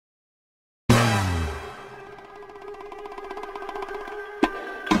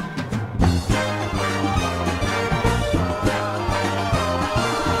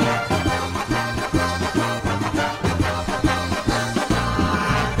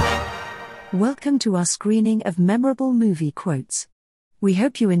Welcome to our screening of memorable movie quotes. We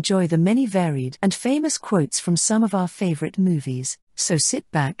hope you enjoy the many varied and famous quotes from some of our favorite movies, so sit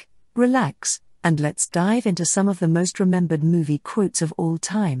back, relax, and let's dive into some of the most remembered movie quotes of all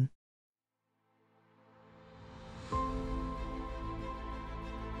time.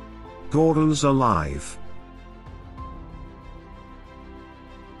 Gordon's alive.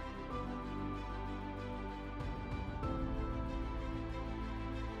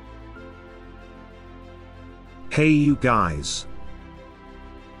 Hey you guys.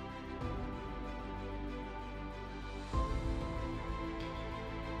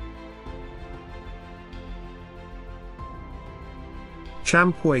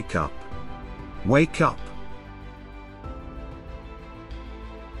 Champ, wake up. Wake up.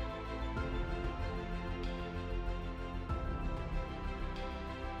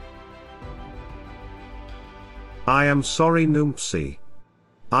 I am sorry Noompsy.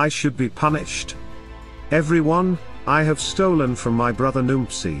 I should be punished. Everyone, I have stolen from my brother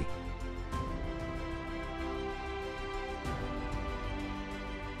Noompsy.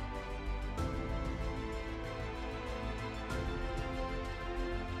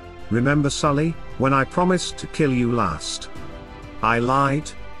 Remember Sully, when I promised to kill you last? I lied?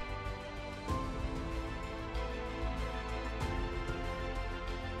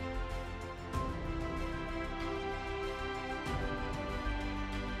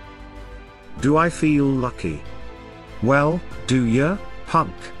 Do I feel lucky? Well, do ya,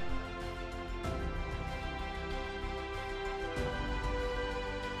 punk?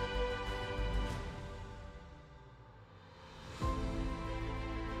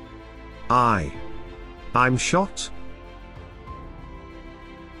 I'm shot?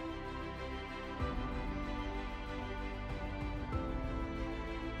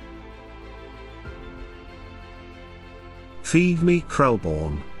 Feed me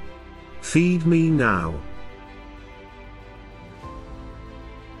Krellborn. Feed me now.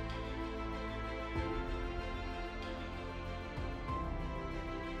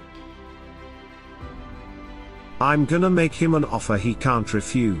 I'm gonna make him an offer he can't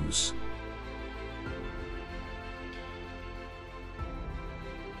refuse.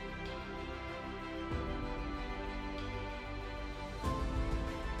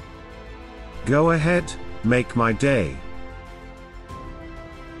 Go ahead, make my day.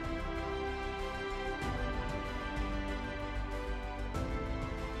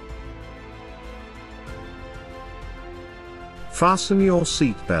 Fasten your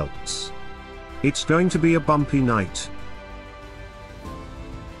seatbelts. It's going to be a bumpy night.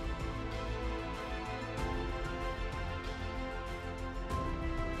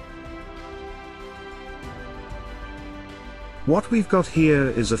 What we've got here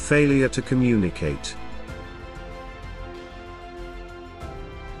is a failure to communicate.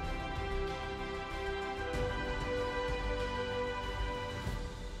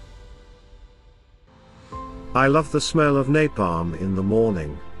 I love the smell of napalm in the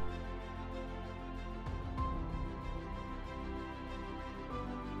morning.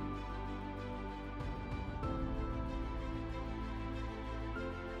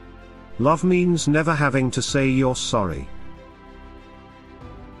 Love means never having to say you're sorry.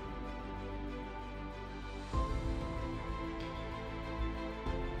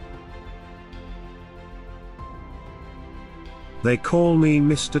 They call me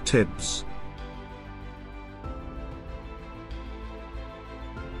Mr. Tibbs.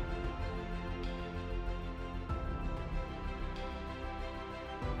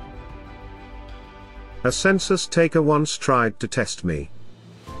 A census taker once tried to test me.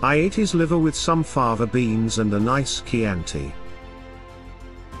 I ate his liver with some fava beans and a nice Chianti.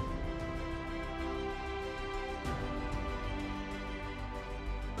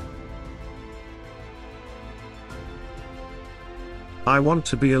 I want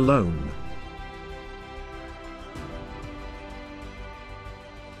to be alone.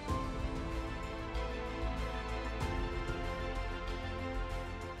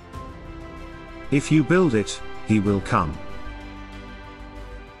 If you build it, he will come.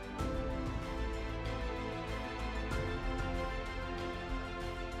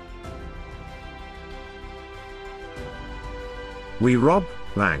 We rob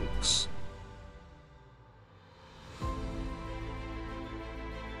banks.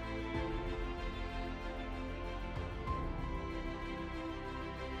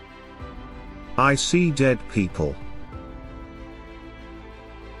 I see dead people.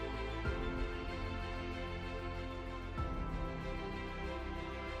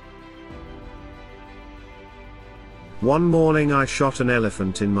 One morning I shot an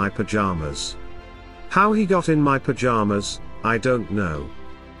elephant in my pajamas. How he got in my pajamas, I don't know.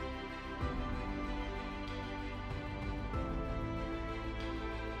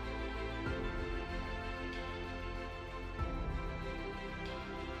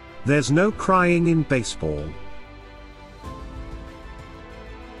 There's no crying in baseball.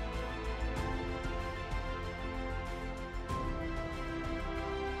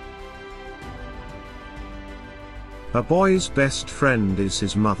 A boy's best friend is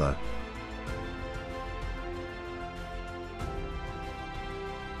his mother.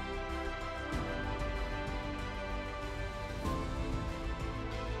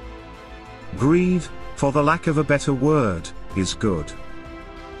 Greed, for the lack of a better word, is good.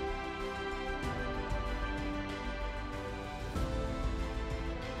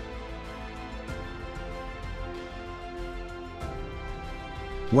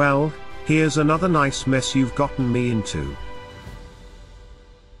 Well, here's another nice mess you've gotten me into.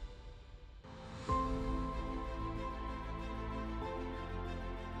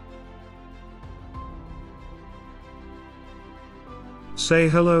 Say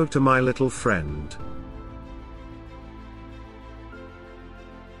hello to my little friend.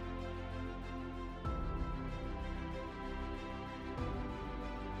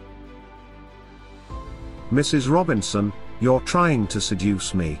 Mrs. Robinson, you're trying to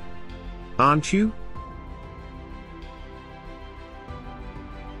seduce me, aren't you?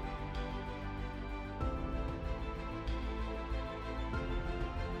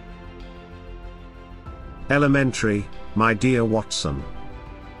 Elementary, my dear Watson.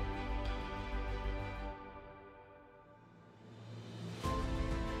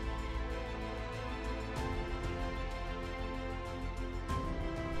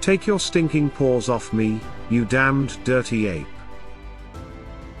 Take your stinking paws off me, you damned dirty ape.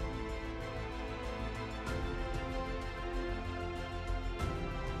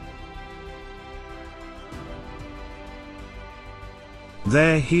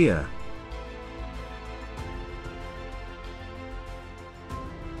 They're here.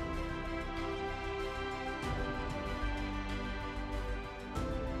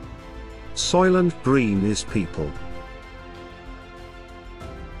 Soylent Green is people.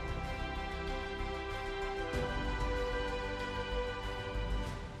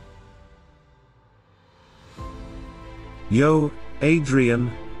 Yo, Adrian,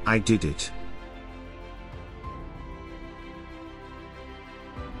 I did it.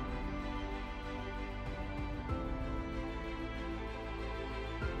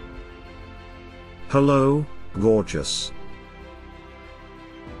 Hello, gorgeous.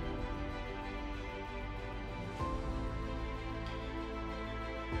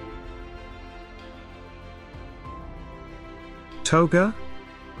 Toga?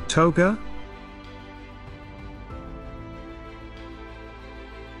 Toga?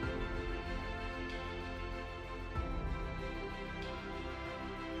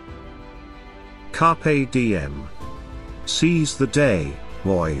 Carpe diem. Seize the day,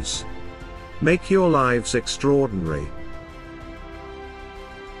 boys. Make your lives extraordinary.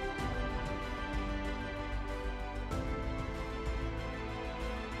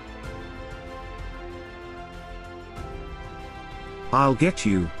 I'll get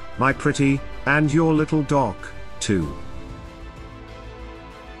you, my pretty, and your little dog, too.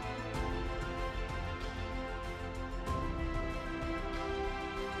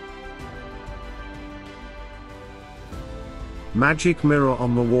 Magic mirror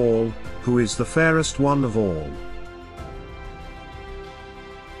on the wall, who is the fairest one of all?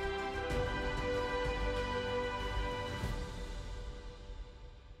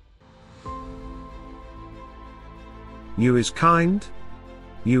 You is kind?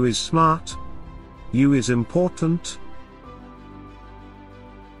 You is smart? You is important?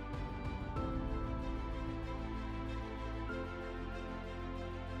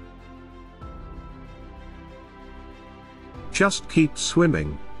 Just keep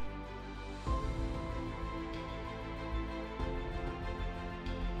swimming.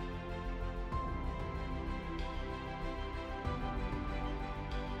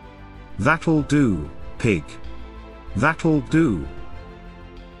 That'll do, pig. That'll do.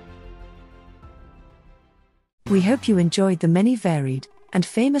 We hope you enjoyed the many varied and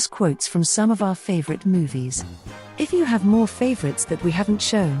famous quotes from some of our favorite movies. If you have more favorites that we haven't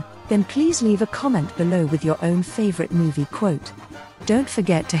shown, then please leave a comment below with your own favorite movie quote. Don't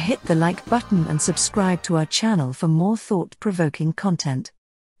forget to hit the like button and subscribe to our channel for more thought-provoking content.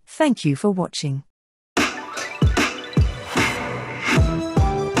 Thank you for watching.